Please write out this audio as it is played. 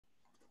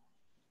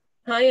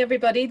Hi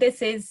everybody,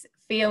 this is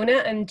Fiona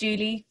and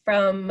Julie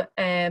from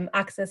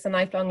Access and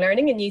Lifelong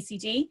Learning in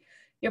UCD.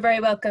 You're very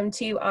welcome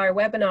to our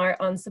webinar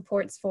on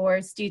supports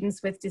for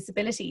students with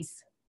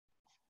disabilities.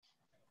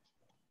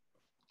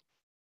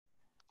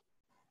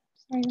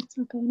 Sorry, what's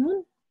not going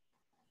on?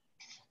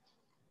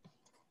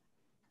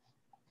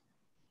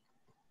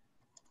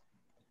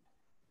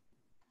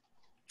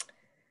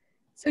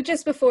 So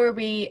just before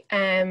we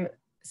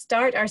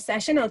start our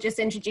session, I'll just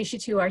introduce you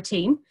to our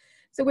team.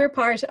 So we're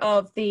part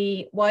of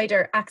the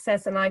wider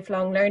Access and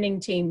Lifelong Learning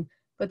team,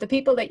 but the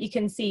people that you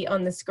can see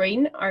on the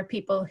screen are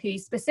people who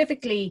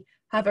specifically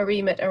have a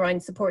remit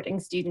around supporting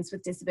students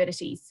with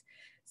disabilities.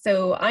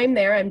 So I'm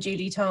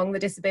Julie Tong, the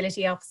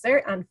Disability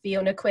Officer, and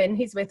Fiona Quinn,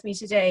 who's with me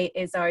today,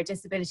 is our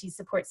Disability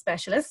Support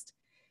Specialist.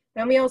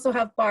 Then we also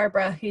have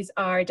Barbara, who's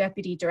our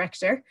Deputy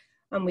Director,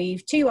 and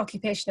we've two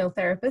occupational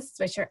therapists,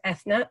 which are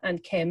Ethna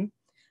and Kim,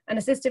 an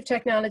Assistive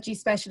Technology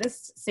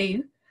Specialist,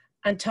 Sue,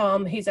 and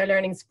Tom, who's our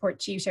Learning Support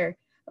Tutor.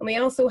 And we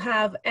also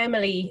have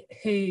Emily,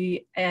 who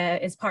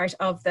is part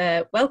of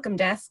the Welcome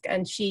Desk,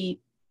 and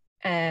she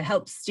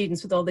helps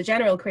students with all the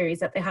general queries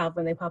that they have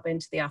when they pop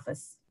into the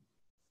office.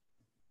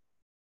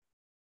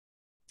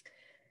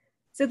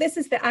 So this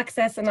is the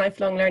Access and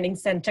Lifelong Learning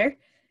Centre.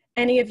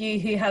 Any of you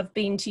who have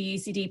been to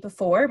UCD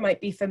before might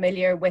be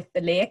familiar with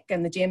the lake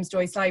and the James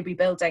Joyce Library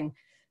building.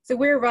 So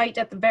we're right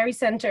at the very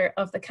centre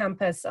of the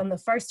campus on the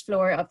first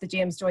floor of the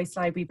James Joyce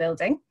Library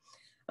building.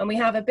 And we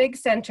have a big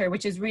centre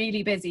which is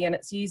really busy, and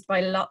it's used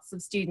by lots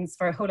of students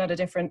for a whole lot of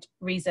different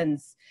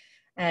reasons.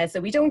 So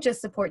we don't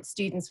just support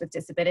students with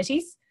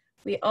disabilities,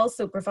 we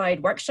also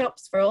provide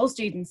workshops for all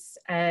students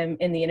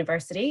in the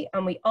university,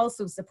 and we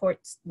also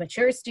support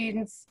mature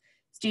students,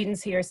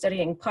 students who are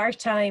studying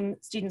part-time,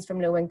 students from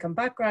low-income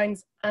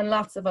backgrounds, and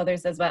lots of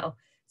others as well.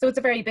 So it's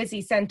a very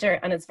busy centre,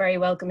 and it's very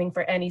welcoming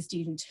for any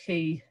student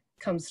who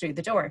comes through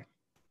the door.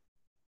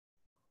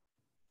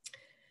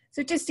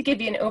 So just to give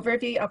you an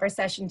overview of our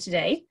session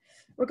today,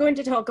 we're going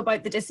to talk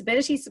about the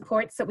disability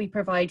supports that we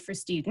provide for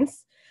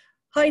students,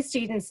 how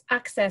students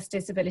access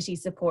disability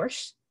support,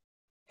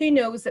 who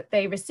knows that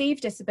they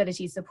receive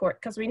disability support,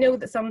 because we know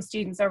that some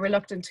students are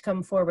reluctant to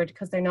come forward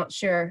because they're not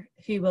sure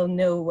who will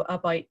know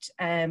about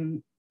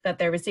that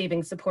they're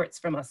receiving supports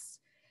from us.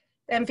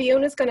 Then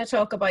Fiona's going to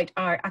talk about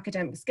our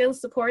academic skills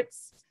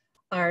supports,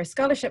 our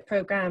scholarship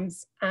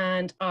programs,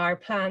 and our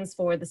plans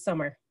for the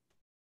summer.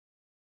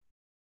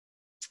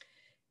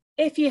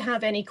 If you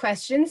have any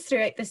questions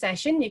throughout the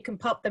session, you can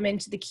pop them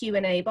into the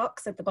Q&A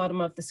box at the bottom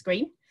of the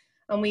screen,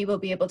 and we will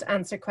be able to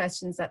answer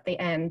questions at the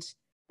end.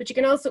 But you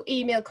can also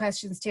email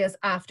questions to us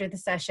after the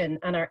session,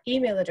 and our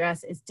email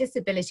address is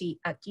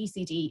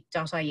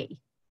disability@ucd.ie.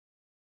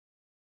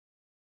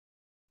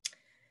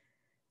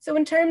 So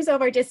in terms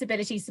of our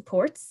disability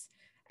supports,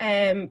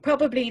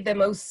 probably the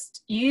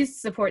most used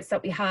supports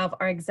that we have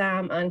are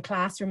exam and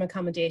classroom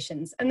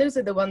accommodations, and those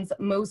are the ones that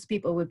most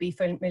people would be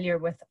familiar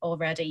with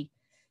already.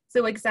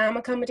 So exam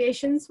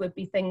accommodations would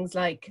be things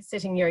like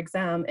sitting your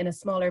exam in a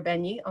smaller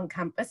venue on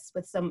campus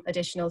with some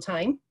additional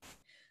time.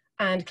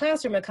 And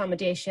classroom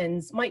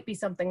accommodations might be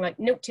something like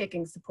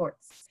note-taking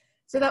supports.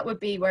 So that would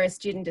be where a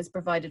student is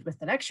provided with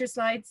the lecture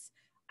slides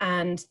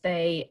and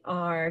they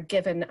are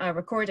given a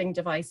recording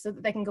device so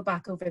that they can go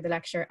back over the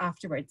lecture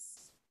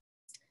afterwards.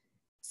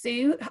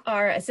 Sue,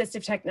 our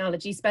Assistive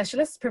Technology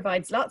Specialist,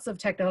 provides lots of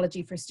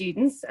technology for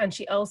students, and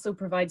she also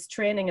provides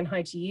training on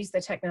how to use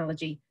the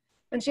technology.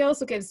 And she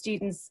also gives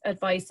students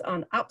advice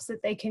on apps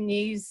that they can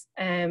use,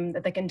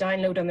 that they can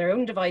download on their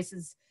own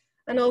devices,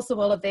 and also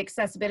all of the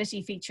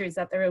accessibility features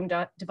that their own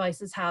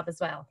devices have as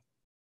well.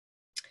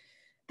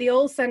 The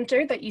old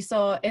centre that you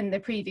saw in the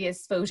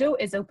previous photo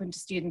is open to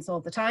students all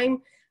the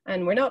time,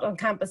 and we're not on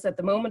campus at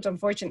the moment,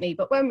 unfortunately,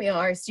 but when we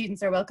are,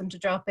 students are welcome to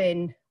drop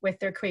in with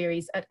their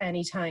queries at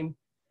any time.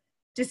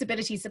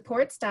 Disability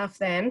support staff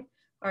then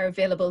are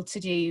available to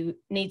do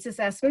needs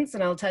assessments,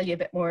 and I'll tell you a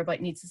bit more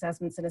about needs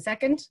assessments in a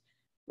second.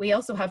 We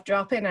also have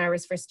drop-in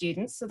hours for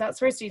students, so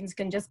that's where students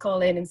can just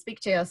call in and speak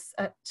to us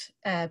at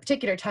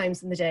particular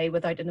times in the day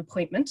without an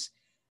appointment.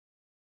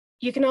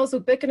 You can also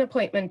book an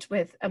appointment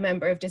with a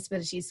member of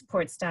disability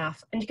support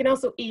staff, and you can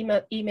also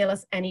email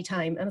us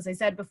anytime. And as I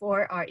said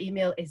before, our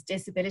email is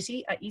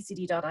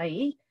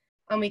disability@ucd.ie,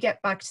 and we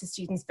get back to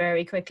students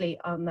very quickly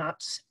on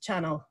that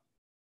channel.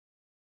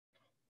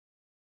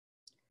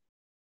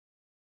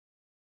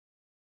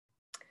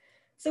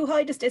 So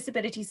how does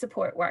disability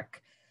support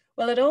work?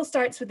 Well, it all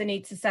starts with a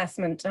needs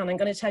assessment, and I'm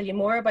going to tell you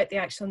more about the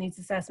actual needs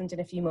assessment in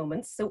a few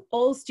moments. So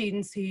all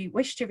students who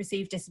wish to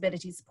receive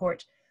disability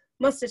support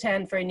must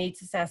attend for a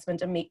needs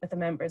assessment and meet with a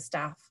member of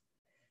staff.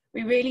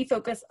 We really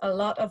focus a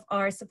lot of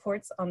our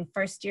supports on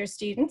first-year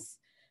students,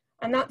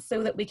 and that's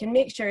so that we can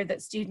make sure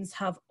that students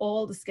have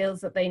all the skills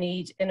that they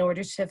need in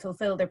order to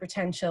fulfill their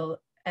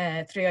potential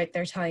throughout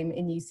their time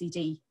in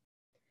UCD.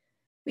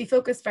 We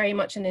focus very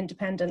much on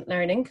independent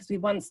learning because we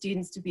want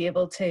students to be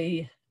able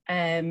to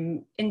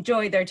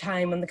enjoy their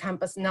time on the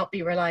campus and not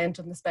be reliant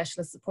on the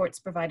specialist supports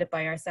provided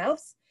by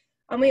ourselves.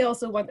 And we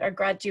also want our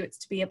graduates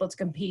to be able to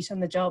compete on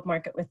the job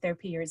market with their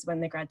peers when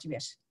they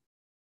graduate.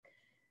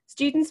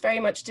 Students very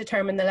much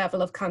determine the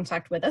level of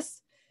contact with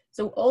us.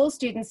 So all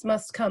students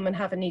must come and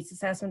have a needs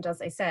assessment,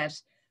 as I said.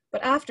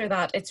 But after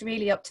that, it's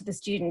really up to the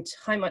student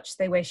how much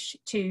they wish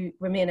to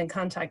remain in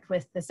contact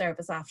with the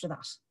service after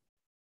that.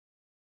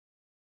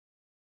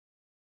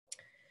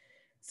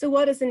 So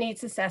what is a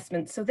needs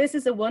assessment? So this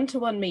is a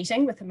one-to-one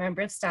meeting with a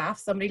member of staff,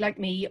 somebody like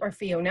me or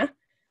Fiona,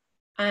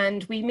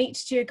 and we meet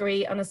to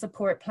agree on a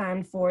support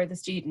plan for the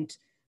student.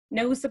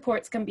 No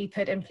supports can be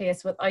put in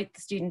place without the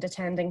student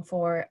attending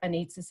for a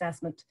needs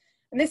assessment.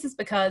 And this is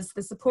because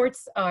the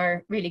supports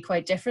are really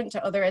quite different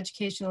to other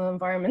educational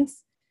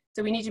environments.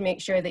 So we need to make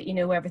sure that you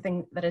know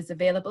everything that is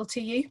available to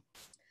you.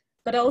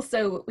 But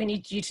also we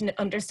need you to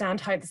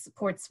understand how the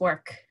supports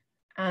work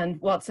and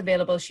what's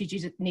available should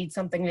you need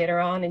something later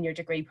on in your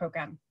degree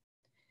programme.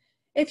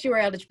 If you are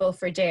eligible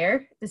for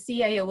DARE, the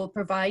CAO will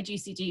provide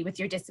UCD with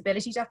your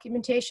disability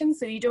documentation,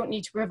 so you don't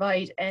need to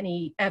provide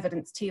any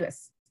evidence to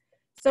us.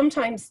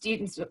 Sometimes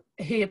students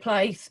who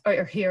apply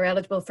or who are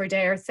eligible for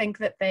DARE think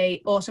that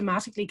they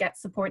automatically get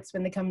supports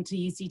when they come to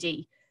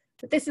UCD.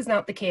 But this is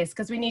not the case,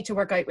 because we need to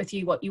work out with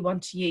you what you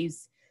want to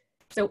use.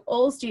 So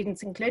all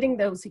students, including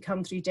those who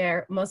come through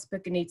DARE, must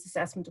book a needs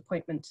assessment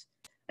appointment.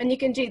 And you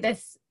can do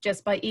this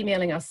just by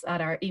emailing us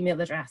at our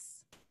email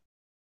address.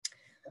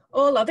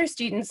 All other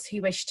students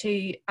who wish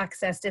to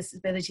access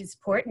disability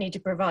support need to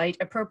provide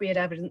appropriate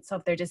evidence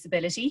of their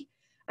disability.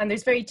 And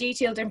there's very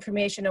detailed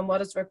information on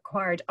what is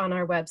required on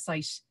our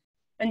website.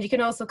 And you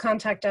can also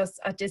contact us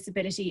at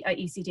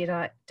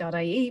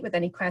disability@ucd.ie with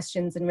any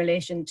questions in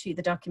relation to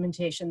the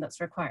documentation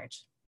that's required.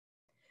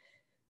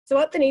 So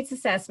at the needs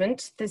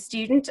assessment, the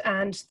student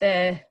and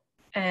the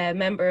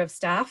member of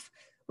staff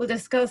will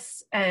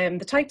discuss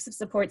the types of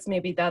supports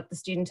maybe that the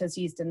student has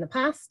used in the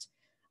past,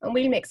 and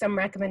we'll make some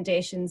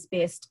recommendations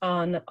based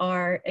on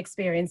our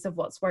experience of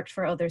what's worked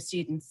for other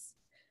students.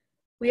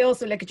 We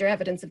also look at your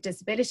evidence of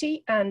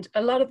disability, and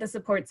a lot of the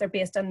supports are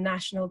based on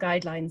national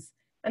guidelines.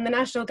 And the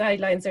national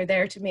guidelines are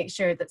there to make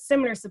sure that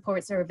similar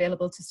supports are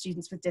available to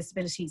students with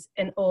disabilities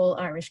in all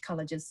Irish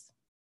colleges.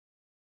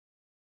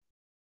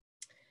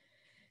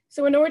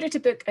 So in order to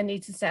book a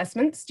needs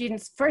assessment,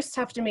 students first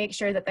have to make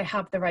sure that they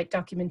have the right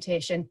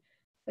documentation.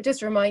 I'll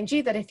just remind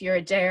you that if you're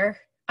a DARE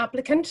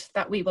applicant,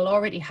 that we will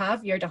already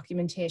have your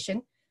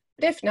documentation.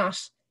 But if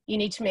not, you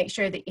need to make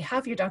sure that you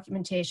have your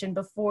documentation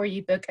before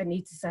you book a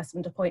needs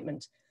assessment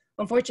appointment.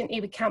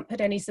 Unfortunately, we can't put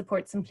any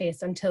supports in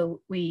place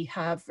until we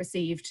have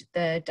received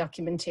the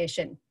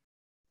documentation.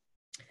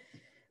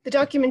 The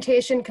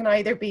documentation can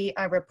either be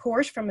a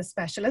report from a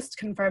specialist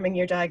confirming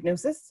your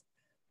diagnosis,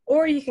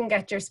 or you can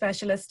get your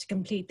specialist to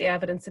complete the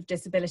evidence of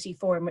disability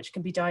form, which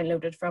can be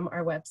downloaded from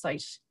our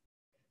website.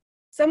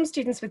 Some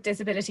students with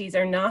disabilities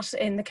are not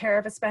in the care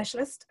of a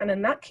specialist, and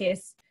in that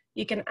case,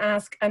 you can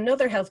ask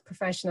another health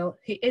professional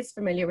who is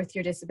familiar with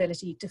your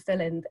disability to fill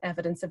in the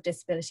evidence of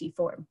disability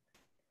form.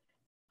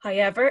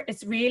 However,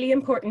 it's really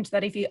important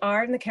that if you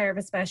are in the care of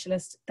a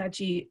specialist, that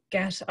you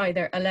get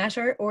either a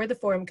letter or the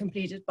form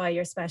completed by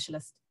your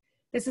specialist.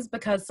 This is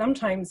because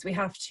sometimes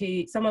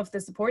some of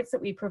the supports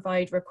that we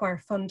provide require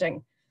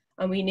funding,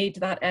 and we need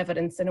that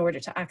evidence in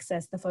order to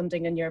access the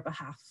funding on your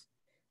behalf.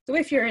 So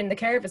if you're in the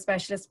care of a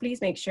specialist,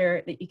 please make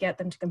sure that you get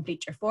them to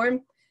complete your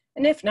form.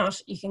 And if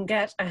not, you can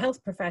get a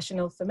health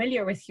professional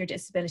familiar with your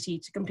disability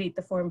to complete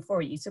the form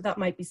for you. So that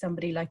might be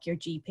somebody like your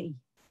GP.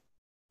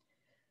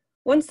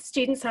 Once the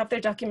students have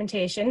their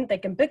documentation, they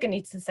can book a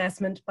needs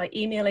assessment by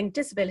emailing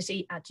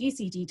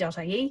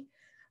disability@ucd.ie.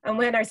 And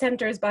when our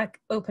centre is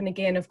back open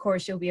again, of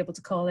course, you'll be able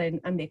to call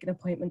in and make an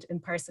appointment in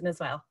person as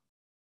well.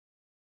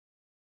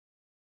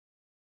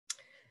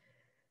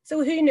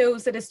 So who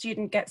knows that a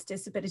student gets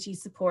disability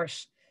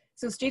support?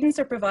 So students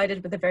are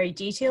provided with a very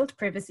detailed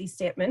privacy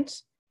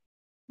statement.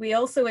 We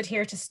also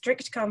adhere to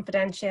strict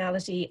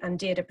confidentiality and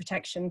data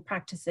protection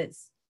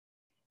practices.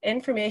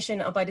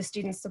 Information about a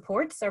student's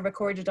supports are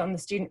recorded on the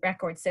student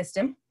record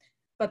system,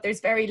 but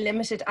there's very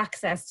limited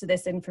access to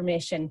this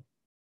information.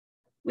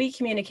 We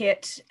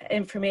communicate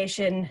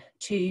information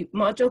to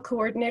module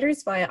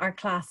coordinators via our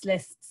class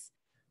lists.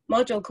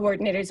 Module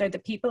coordinators are the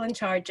people in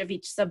charge of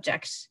each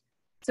subject.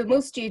 So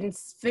most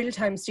students,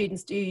 full-time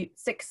students, do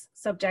 6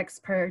 subjects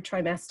per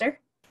trimester.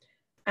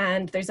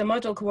 And there's a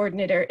module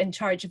coordinator in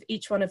charge of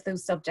each one of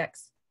those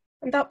subjects.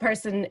 And that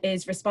person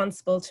is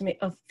responsible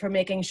for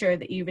making sure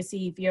that you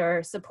receive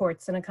your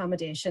supports and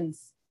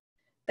accommodations.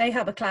 They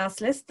have a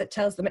class list that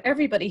tells them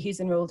everybody who's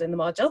enrolled in the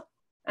module.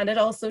 And it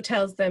also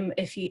tells them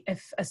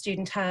if a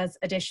student has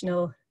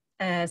additional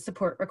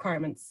support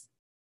requirements.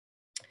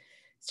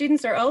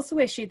 Students are also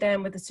issued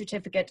then with a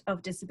certificate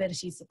of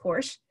disability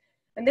support.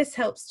 And this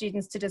helps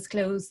students to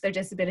disclose their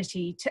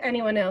disability to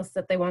anyone else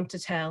that they want to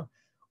tell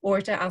or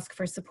to ask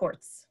for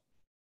supports.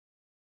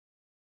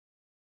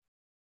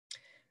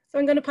 So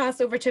I'm going to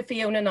pass over to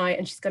Fiona now,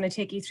 and she's going to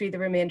take you through the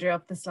remainder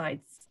of the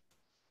slides.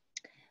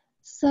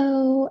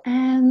 So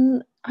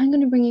I'm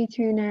going to bring you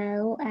through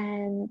now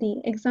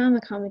the exam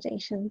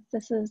accommodations.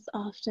 This is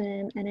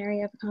often an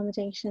area of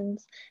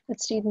accommodations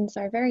that students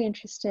are very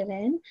interested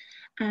in,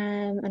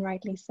 and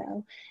rightly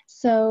so.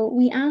 So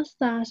we ask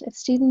that if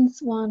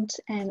students want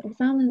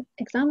exam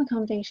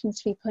accommodations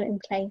to be put in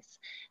place,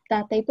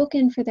 that they book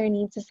in for their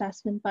needs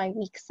assessment by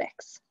week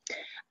 6.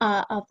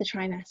 Of the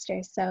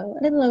trimester, so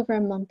a little over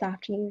a month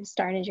after you've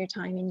started your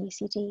time in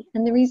UCD.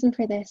 And the reason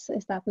for this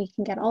is that we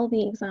can get all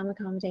the exam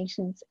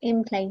accommodations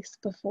in place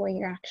before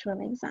your actual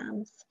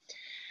exams.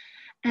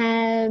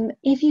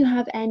 If you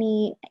have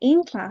any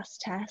in-class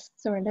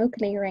tests or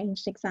locally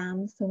arranged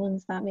exams, the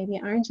ones that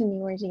maybe aren't in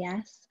the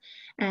RDS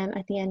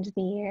at the end of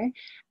the year,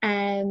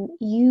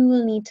 you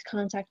will need to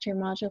contact your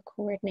module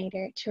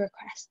coordinator to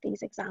request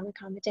these exam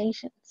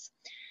accommodations.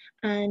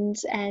 And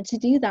to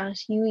do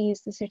that, you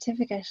use the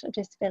certificate of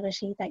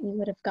disability that you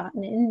would have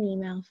gotten in an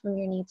email from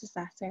your needs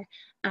assessor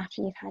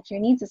after you've had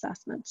your needs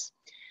assessment.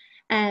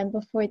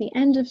 Before the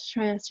end of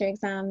trimester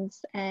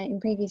exams in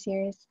previous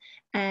years,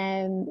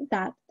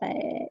 that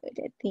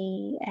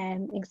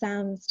the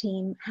exams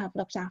team have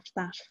looked after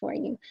that for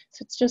you.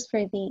 So it's just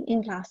for the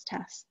in-class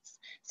tests,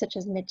 such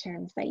as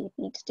midterms, that you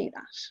need to do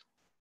that.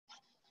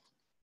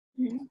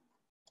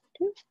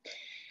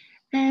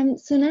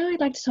 So now I'd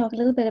like to talk a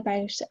little bit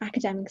about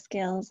academic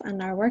skills and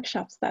our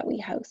workshops that we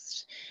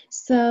host.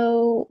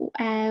 So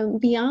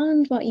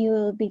beyond what you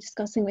will be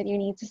discussing with your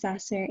needs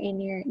assessor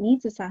in your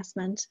needs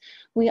assessment,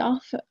 we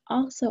also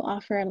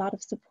offer a lot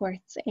of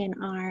supports in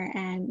our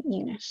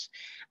unit,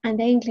 and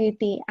they include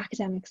the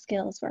academic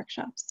skills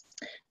workshops.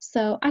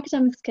 So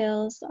academic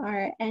skills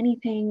are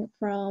anything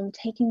from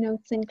taking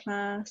notes in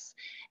class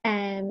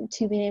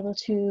to being able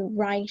to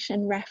write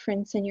and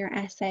reference in your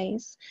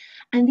essays.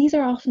 And these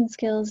are often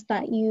skills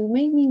that you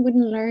maybe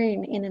wouldn't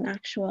learn in an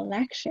actual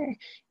lecture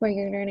where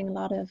you're learning a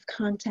lot of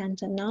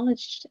content and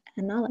knowledge,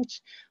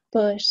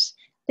 but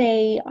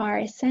they are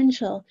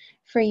essential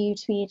for you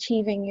to be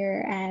achieving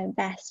your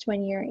best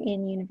when you're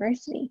in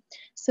university.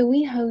 So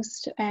we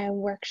host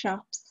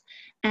workshops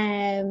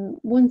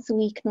once a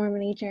week,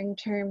 normally during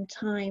term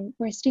time,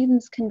 where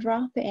students can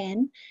drop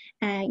in.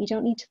 You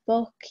don't need to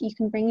book, you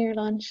can bring your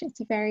lunch.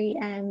 It's a very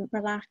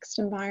relaxed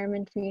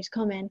environment for you to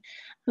come in,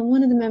 and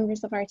one of the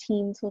members of our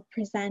teams will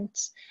present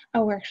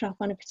a workshop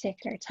on a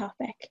particular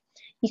topic.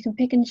 You can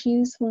pick and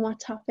choose from what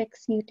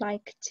topics you'd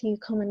like to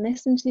come and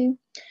listen to,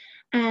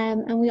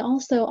 and we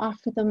also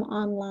offer them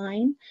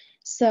online.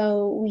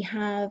 So we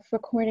have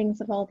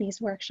recordings of all these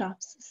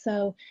workshops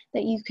so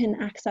that you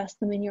can access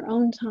them in your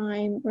own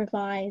time,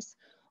 revise,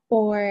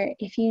 or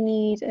if you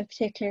need a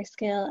particular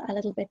skill a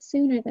little bit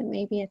sooner than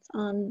maybe it's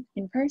on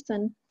in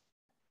person,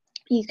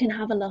 you can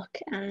have a look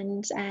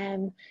and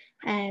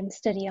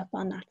study up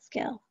on that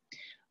skill.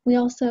 We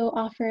also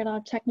offer a lot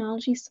of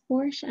technology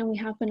support, and we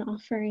have been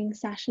offering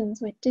sessions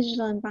with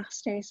digital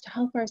ambassadors to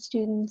help our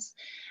students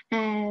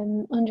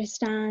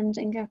understand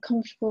and get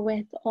comfortable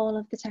with all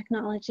of the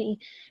technology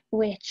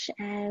which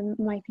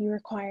might be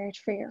required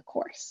for your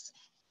course.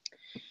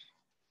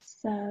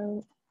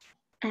 So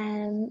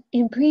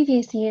in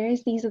previous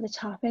years, these are the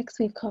topics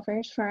we've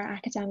covered for our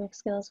academic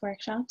skills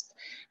workshops.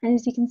 And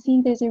as you can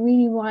see, there's a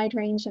really wide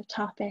range of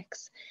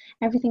topics,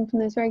 everything from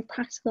those very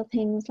practical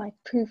things like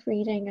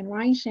proofreading and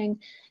writing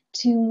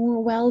to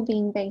more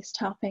well-being based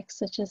topics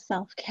such as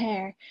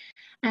self-care,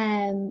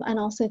 and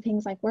also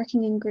things like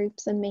working in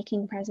groups and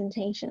making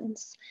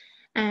presentations.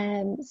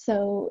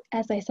 So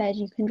as I said,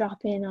 you can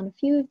drop in on a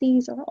few of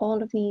these or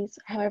all of these,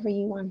 however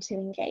you want to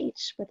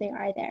engage, but they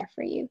are there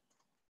for you.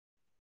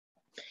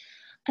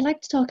 I'd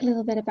like to talk a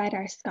little bit about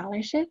our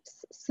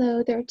scholarships.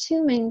 So there are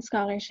two main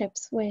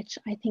scholarships which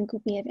I think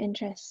would be of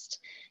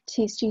interest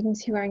to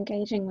students who are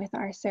engaging with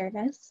our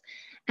service.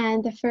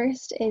 And the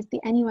first is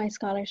the NUI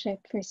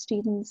scholarship for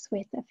students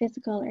with a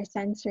physical or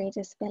sensory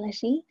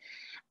disability.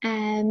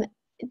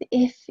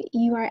 If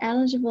you are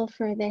eligible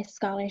for this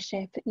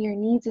scholarship, your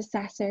needs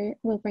assessor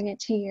will bring it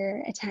to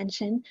your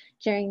attention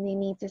during the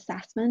needs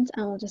assessment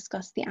and will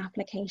discuss the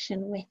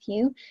application with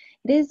you.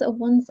 It is a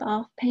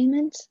once-off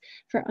payment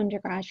for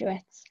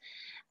undergraduates,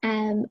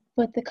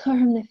 but the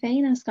Curram na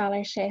Fiona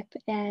scholarship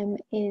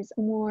is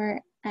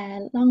more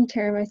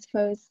long-term, I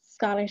suppose,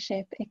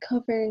 scholarship. It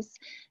covers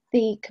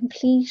the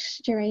complete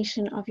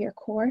duration of your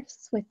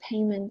course with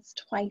payments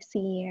twice a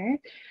year.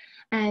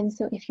 And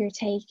so if you're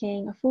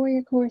taking a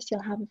 4-year course,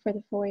 you'll have it for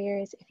the 4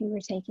 years. If you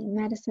were taking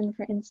medicine,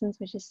 for instance,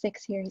 which is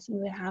 6 years, you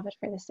would have it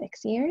for the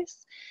 6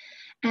 years.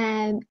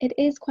 It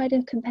is quite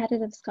a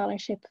competitive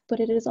scholarship, but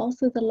it is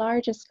also the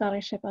largest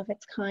scholarship of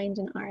its kind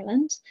in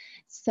Ireland.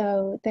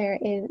 So there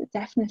is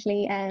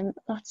definitely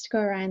lots to go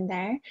around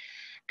there.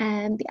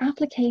 The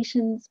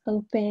applications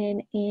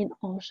open in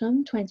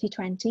autumn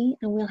 2020,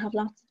 and we'll have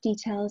lots of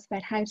details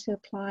about how to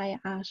apply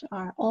at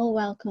our All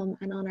Welcome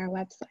and on our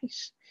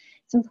website.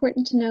 It's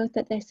important to note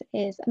that this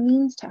is a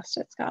means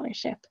tested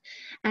scholarship,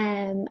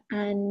 and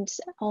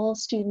all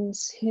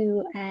students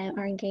who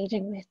are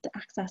engaging with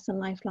Access and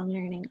Lifelong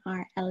Learning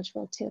are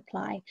eligible to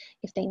apply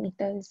if they meet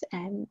those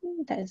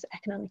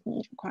economic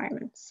need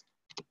requirements.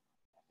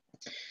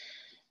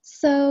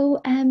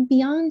 So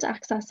beyond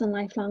Access and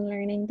Lifelong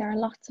Learning, there are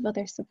lots of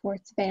other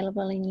supports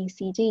available in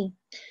UCD.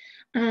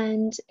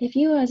 And if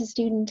you as a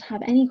student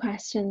have any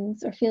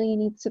questions or feel you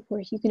need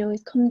support, you can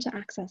always come to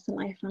Access and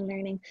Lifelong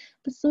Learning,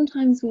 but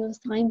sometimes we will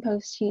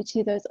signpost you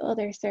to those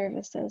other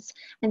services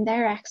and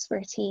their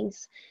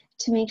expertise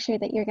to make sure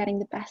that you're getting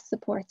the best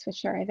supports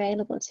which are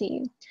available to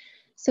you.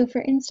 So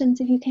for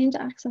instance, if you came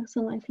to Access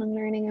and Lifelong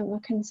Learning and were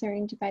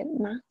concerned about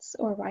maths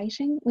or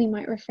writing, we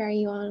might refer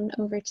you on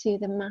over to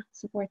the Maths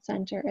Support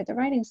Centre or the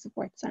Writing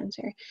Support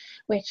Centre,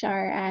 which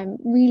are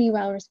really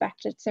well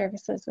respected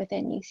services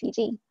within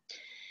UCD.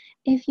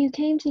 If you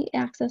came to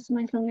Access and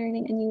Lifelong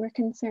Learning and you were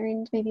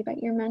concerned maybe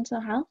about your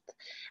mental health,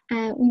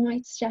 we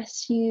might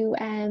suggest you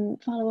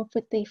follow up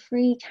with the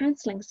free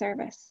counselling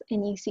service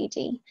in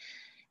UCD.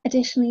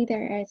 Additionally,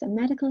 there is a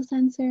medical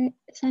centre in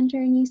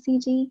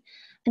UCD,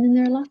 and then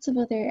there are lots of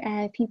other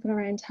people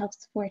around to help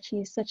support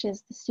you, such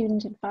as the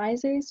student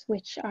advisors,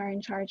 which are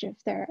in charge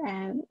of their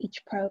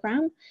each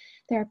programme.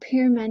 There are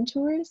peer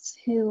mentors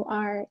who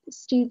are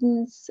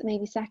students,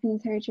 maybe second,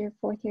 third year,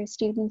 fourth year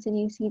students in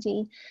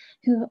UCD,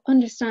 who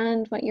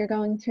understand what you're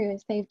going through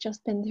as they've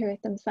just been through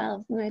it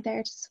themselves, and they're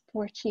there to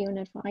support you and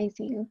advise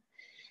you.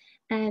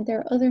 And there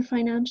are other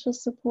financial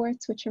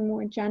supports which are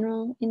more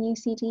general in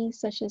UCD,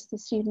 such as the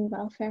Student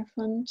Welfare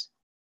Fund.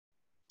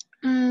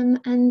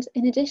 And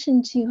in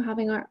addition to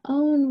having our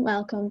own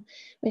welcome,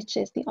 which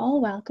is the All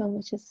Welcome,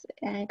 which is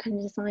kind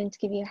of designed to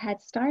give you a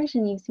head start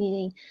in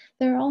UCD,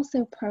 there are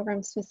also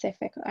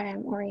program-specific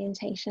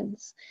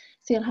orientations.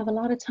 So you'll have a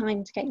lot of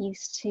time to get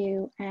used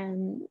to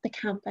the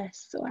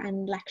campus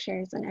and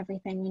lectures and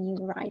everything when you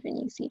arrive in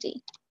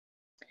UCD.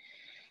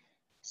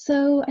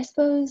 So I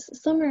suppose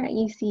summer at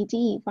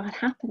UCD, what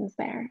happens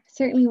there?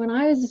 Certainly when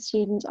I was a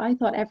student, I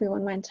thought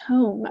everyone went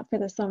home for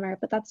the summer,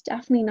 but that's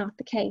definitely not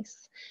the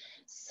case.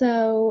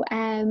 So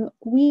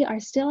we are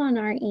still on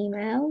our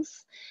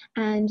emails,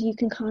 and you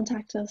can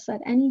contact us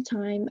at any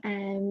time,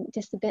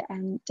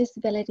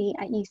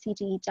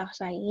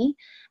 disability@ucd.ie,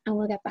 and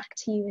we'll get back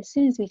to you as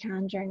soon as we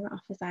can during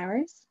office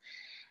hours.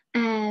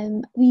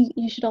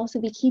 You should also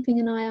be keeping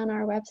an eye on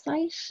our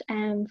website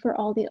for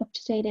all the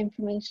up-to-date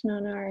information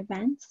on our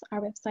events.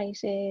 Our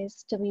website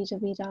is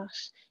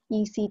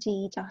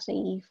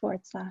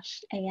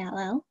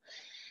www.ucd.ie/ALL.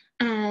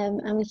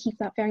 And we keep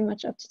that very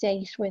much up to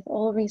date with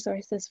all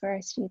resources for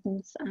our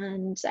students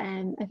and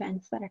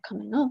events that are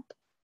coming up.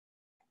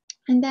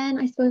 And then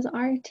I suppose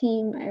our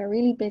team are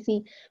really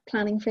busy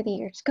planning for the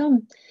year to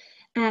come.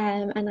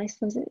 And I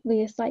suppose it will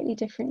be a slightly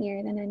different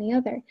year than any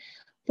other.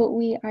 But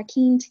we are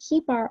keen to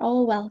keep our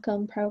All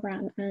Welcome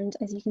programme, and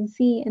as you can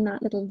see in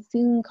that little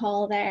Zoom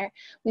call there,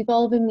 we've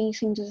all been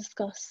meeting to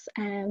discuss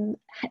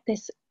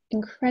this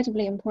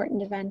incredibly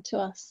important event to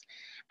us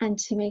and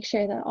to make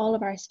sure that all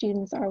of our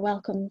students are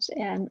welcomed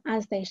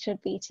as they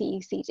should be to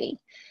UCD.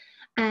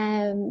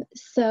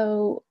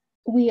 So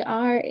we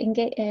are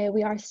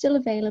still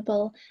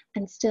available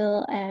and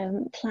still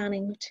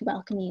planning to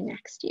welcome you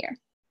next year.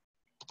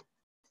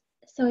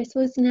 So I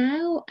suppose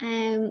now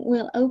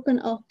we'll open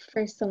up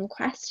for some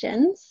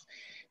questions.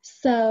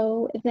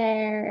 So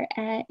there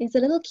is a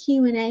little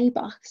Q&A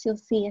box you'll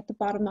see at the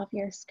bottom of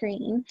your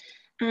screen.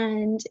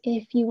 And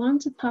if you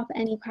want to pop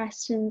any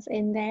questions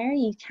in there,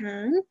 you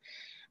can.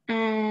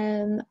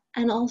 And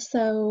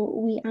also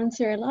we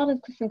answer a lot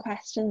of different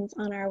questions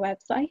on our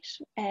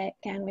website,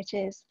 again, which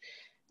is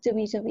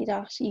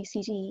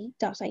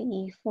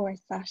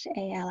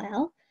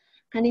www.ucd.ie/ALL.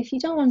 And if you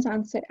don't want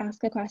to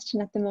ask a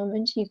question at the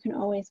moment, you can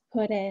always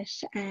put it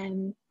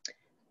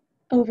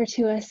over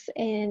to us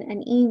in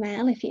an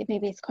email if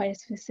maybe it's quite a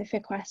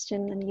specific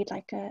question and you'd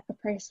like a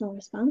personal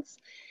response.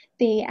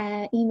 The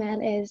email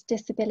is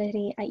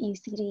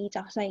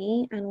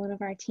disability@ucd.ie, and one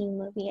of our team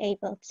will be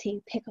able to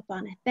pick up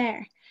on it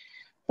there.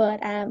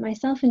 But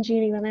myself and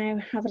Julie will now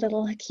have a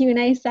little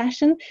Q&A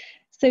session.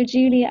 So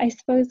Julie, I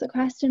suppose the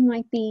question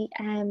might be,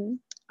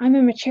 I'm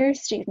a mature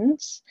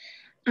student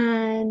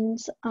and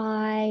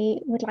I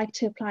would like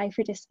to apply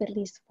for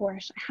disability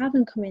support. I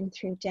haven't come in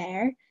through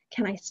DARE.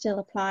 Can I still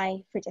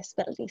apply for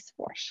disability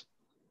support?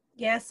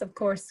 Yes, of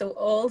course. So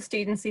all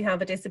students who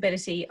have a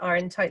disability are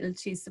entitled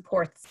to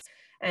supports.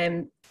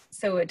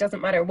 So it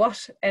doesn't matter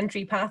what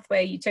entry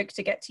pathway you took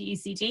to get to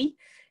UCD.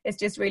 It's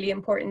just really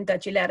important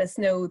that you let us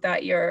know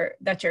that you're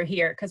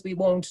here, because we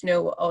won't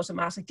know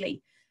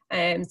automatically.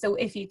 So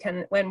if you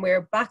can, when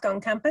we're back on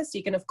campus,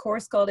 you can of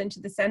course call into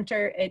the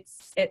centre.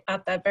 It's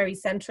at that very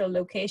central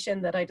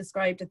location that I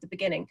described at the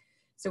beginning.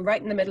 So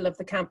right in the middle of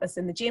the campus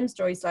in the James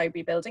Joyce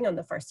Library building on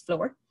the first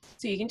floor.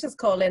 So you can just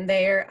call in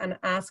there and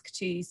ask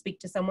to speak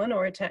to someone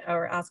or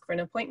ask for an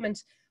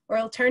appointment. Or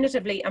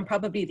alternatively, and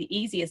probably the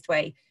easiest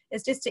way,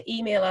 is just to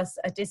email us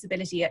at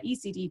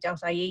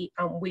disability@ucd.ie,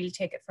 and we'll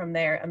take it from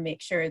there and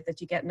make sure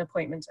that you get an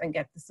appointment and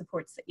get the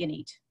supports that you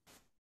need.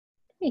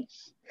 Great.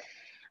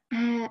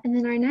 And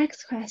then our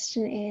next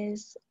question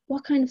is,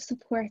 what kind of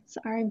supports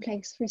are in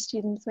place for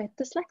students with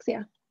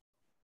dyslexia?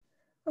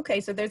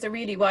 Okay, so there's a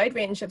really wide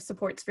range of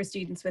supports for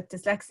students with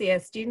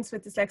dyslexia. Students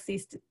with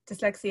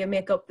dyslexia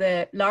make up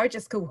the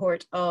largest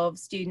cohort of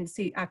students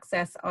who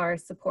access our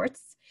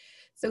supports.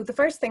 So the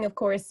first thing, of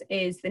course,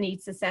 is the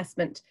needs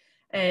assessment.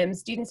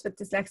 Students with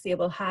dyslexia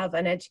will have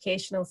an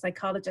educational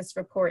psychologist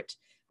report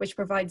which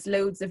provides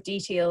loads of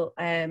detail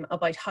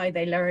about how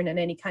they learn and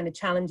any kind of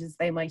challenges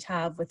they might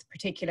have with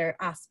particular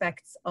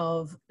aspects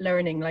of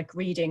learning, like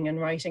reading and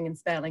writing and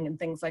spelling and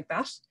things like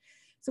that.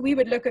 So we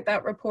would look at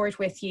that report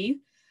with you,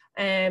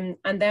 and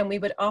then we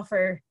would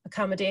offer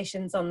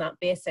accommodations on that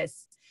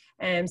basis.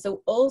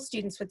 So all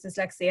students with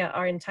dyslexia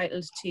are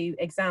entitled to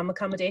exam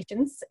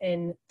accommodations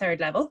in third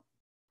level,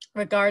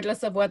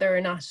 regardless of whether or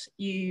not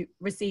you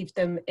received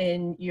them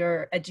in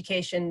your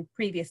education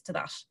previous to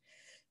that.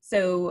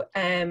 So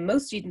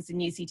most students in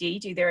UCD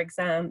do their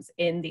exams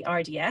in the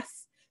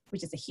RDS,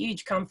 which is a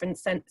huge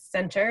conference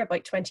centre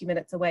about 20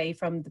 minutes away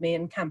from the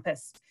main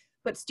campus.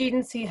 But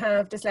students who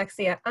have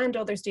dyslexia and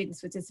other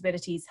students with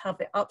disabilities have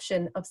the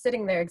option of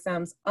sitting their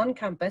exams on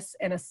campus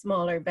in a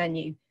smaller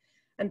venue.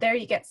 And there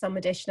you get some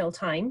additional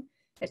time.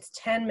 It's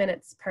 10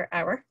 minutes per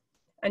hour.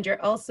 And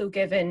you're also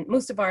given,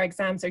 most of our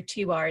exams are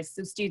 2 hours,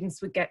 so students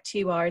would get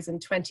 2 hours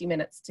and 20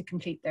 minutes to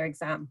complete their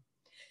exam.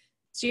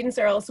 Students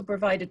are also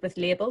provided with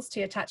labels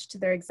to attach to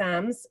their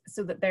exams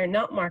so that they're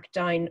not marked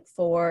down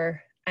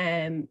for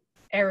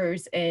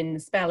errors in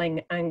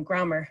spelling and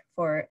grammar,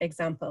 for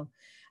example.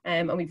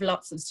 And we've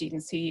lots of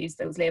students who use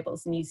those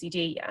labels in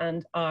UCD,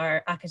 and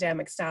our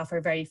academic staff are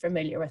very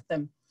familiar with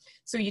them.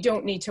 So you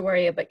don't need to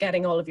worry about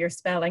getting all of your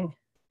spelling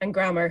and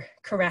grammar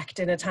correct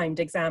in a timed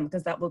exam,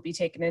 because that will be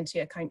taken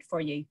into account for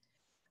you.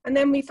 And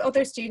then we've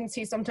other students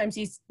who sometimes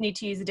need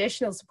to use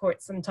additional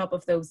supports on top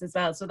of those as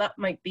well. So that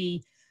might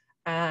be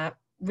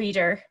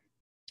reader,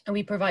 and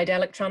we provide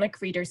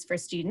electronic readers for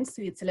students.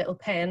 So it's a little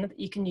pen that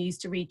you can use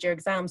to read your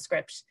exam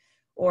script,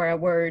 or a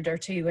word or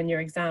two in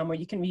your exam, or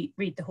you can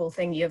read the whole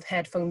thing. You have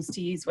headphones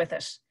to use with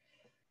it.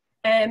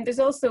 There's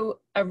also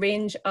a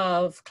range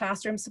of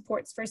classroom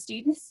supports for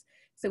students.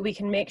 So we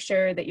can make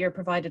sure that you're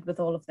provided with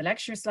all of the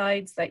lecture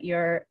slides that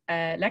your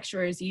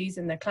lecturers use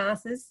in their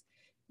classes.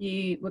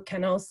 You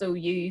can also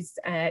use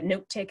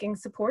note-taking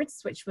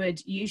supports, which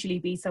would usually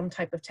be some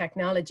type of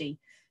technology.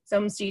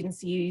 Some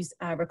students use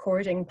a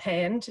recording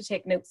pen to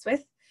take notes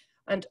with,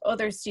 and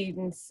other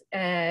students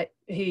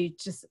who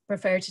just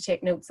prefer to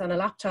take notes on a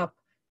laptop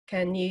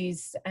can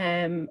use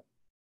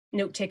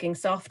note-taking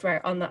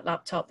software on that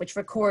laptop, which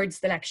records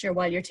the lecture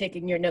while you're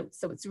taking your notes.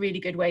 So it's a really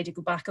good way to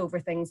go back over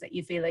things that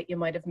you feel like you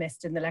might have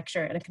missed in the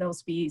lecture, and it can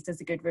also be used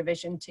as a good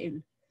revision tool.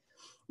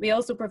 We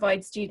also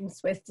provide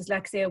students with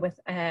dyslexia with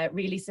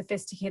really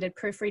sophisticated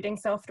proofreading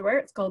software.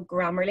 It's called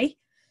Grammarly.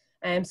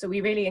 So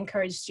we really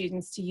encourage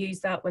students to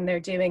use that when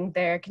they're doing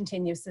their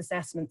continuous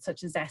assessments,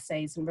 such as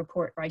essays and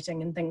report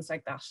writing and things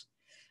like that.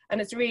 And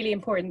it's really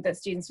important that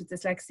students with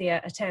dyslexia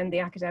attend the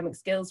academic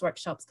skills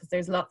workshops, because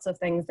there's lots of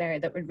things there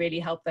that would really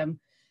help them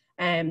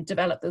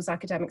develop those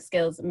academic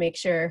skills and make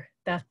sure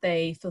that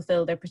they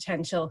fulfill their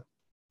potential.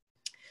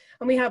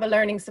 And we have a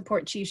learning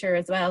support tutor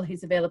as well,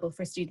 who's available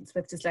for students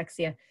with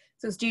dyslexia.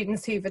 So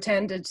students who've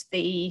attended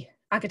the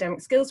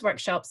academic skills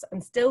workshops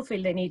and still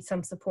feel they need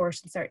some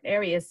support in certain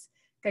areas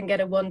can get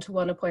a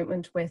one-to-one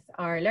appointment with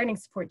our learning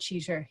support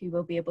tutor, who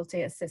will be able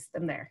to assist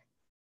them there.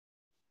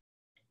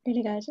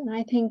 Really good. And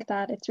I think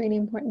that it's really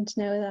important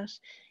to know that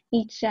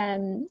each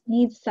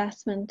needs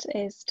assessment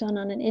is done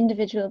on an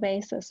individual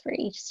basis for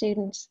each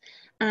student,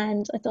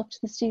 and it's up to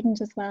the student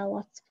as well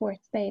what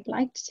supports they'd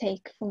like to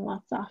take from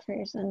what's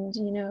offered. And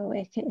you know,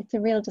 it's a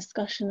real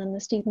discussion, and the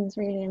student's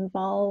really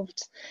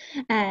involved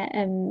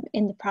in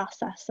the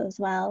process as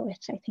well,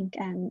 which I think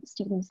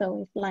students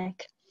always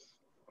like.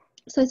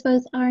 So I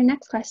suppose our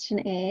next question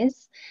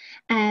is,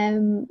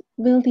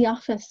 will the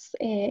office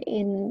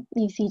in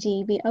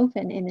UCD be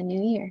open in the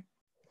new year?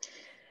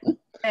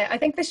 I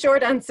think the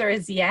short answer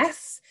is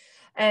yes,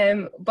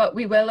 but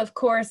we will of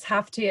course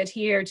have to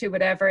adhere to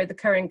whatever the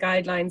current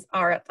guidelines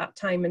are at that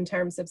time in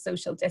terms of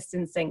social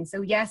distancing.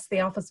 So yes, the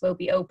office will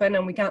be open,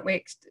 and we can't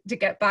wait to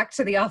get back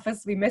to the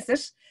office. We miss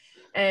it.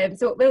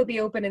 So it will be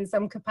open in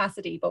some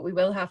capacity, but we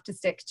will have to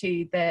stick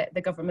to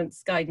the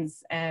government's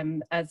guidance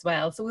as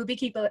well. So we'll be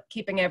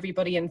keeping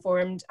everybody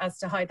informed as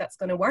to how that's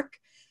going to work.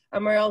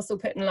 And we're also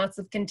putting lots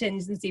of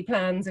contingency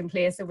plans in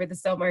place over the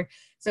summer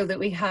so that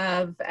we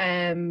have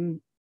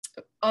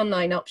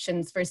online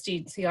options for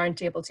students who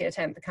aren't able to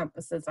attend the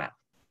campus as well.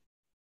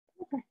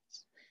 Perfect.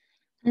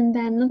 And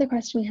then another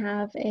question we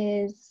have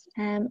is,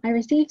 I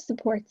received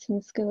supports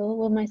in school.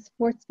 Will my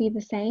supports be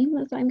the same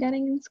as I'm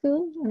getting in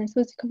school? And I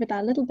suppose you covered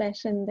that a little bit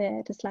in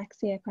the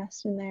dyslexia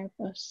question there,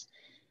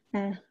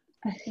 but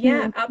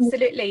yeah,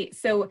 absolutely.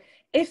 So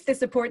if the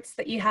supports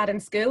that you had in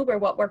school were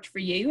what worked for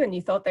you and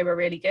you thought they were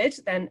really good,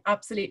 then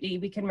absolutely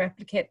we can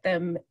replicate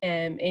them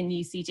in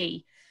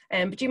UCD.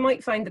 But you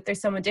might find that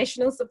there's some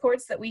additional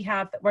supports that we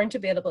have that weren't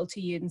available to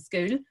you in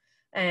school.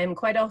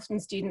 Quite often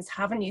students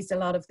haven't used a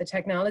lot of the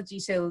technology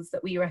tools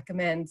that we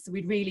recommend, so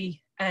we'd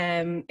really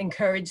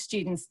encourage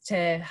students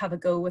to have a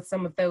go with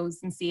some of those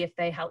and see if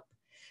they help.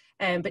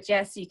 But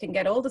yes, you can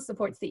get all the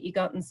supports that you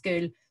got in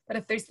school. But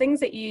if there's things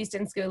that you used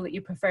in school that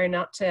you prefer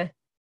not to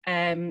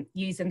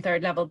use in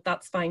third level,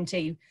 that's fine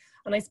too.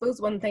 And I suppose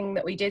one thing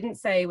that we didn't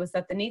say was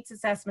that the needs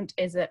assessment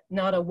is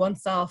not a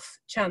once-off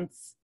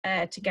chance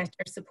to get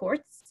your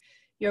supports.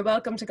 You're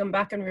welcome to come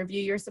back and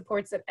review your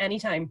supports at any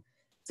time.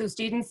 So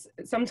students,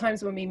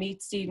 sometimes when we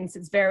meet students,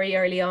 it's very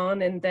early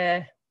on in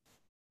the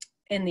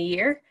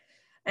year,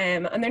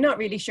 and they're not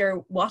really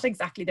sure what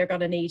exactly they're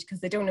going to need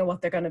because they don't know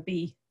what they're going to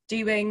be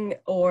doing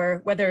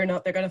or whether or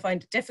not they're going to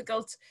find it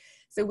difficult.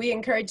 So we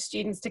encourage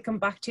students to come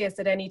back to us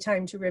at any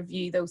time to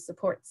review those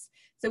supports.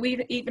 So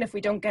even if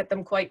we don't get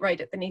them quite right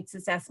at the needs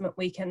assessment,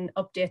 we can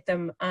update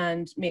them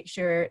and make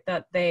sure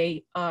that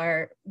they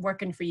are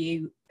working for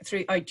you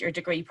throughout your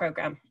degree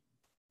programme.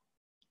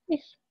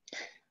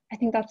 I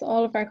think that's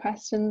all of our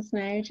questions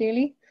now,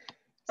 Julie.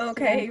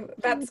 Okay,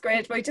 that's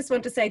great. Well, I just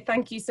want to say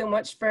thank you so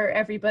much for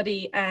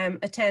everybody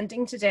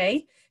attending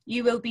today.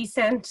 You will be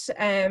sent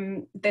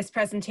this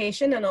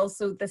presentation and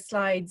also the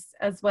slides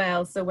as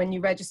well. So when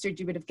you registered,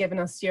 you would have given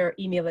us your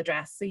email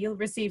address. So you'll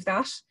receive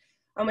that.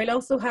 And we'll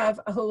also have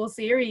a whole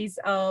series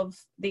of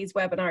these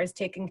webinars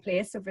taking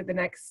place over the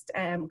next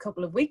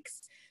couple of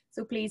weeks.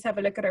 So please have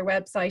a look at our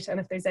website. And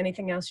if there's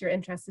anything else you're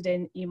interested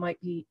in, you might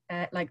be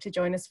like to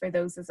join us for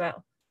those as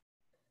well.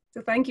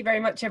 So thank you very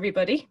much,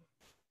 everybody.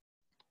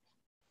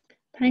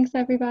 Thanks,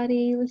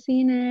 everybody. We'll see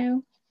you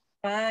now.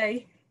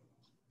 Bye.